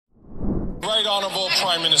Right Honourable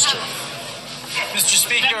Prime Minister. Mr.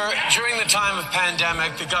 Speaker, during the time of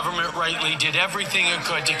pandemic, the government rightly did everything it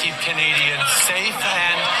could to keep Canadians safe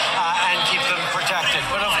and keep them protected.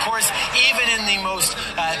 But of course, even in the most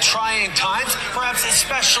trying times, perhaps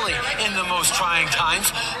especially in the most trying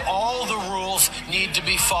times, all the rules need to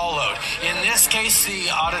be followed. In this case, the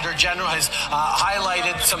Auditor General has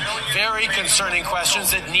highlighted some very concerning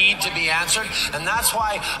questions that need to be answered, and that's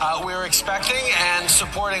why we're expecting and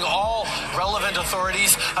supporting all relevant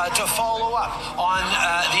authorities to follow up on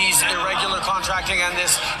these irregular contracting and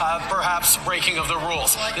this perhaps breaking of the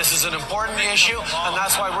rules. This is an important issue, and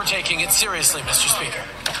that's why we're taking it seriously, Mr. Speaker.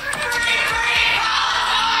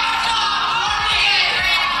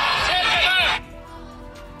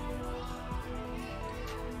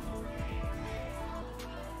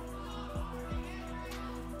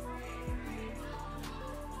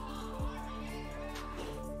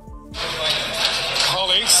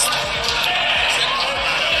 Colleagues.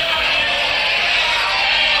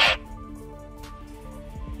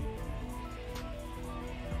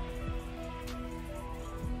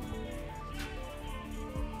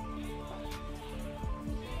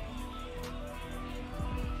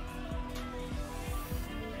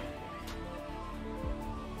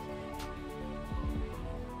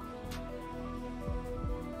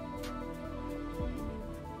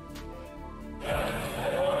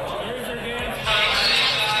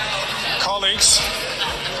 Colleagues,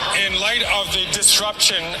 in light of the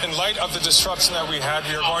disruption that we had,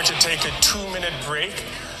 we are going to take a 2-minute break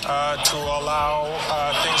to allow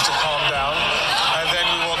things to calm down.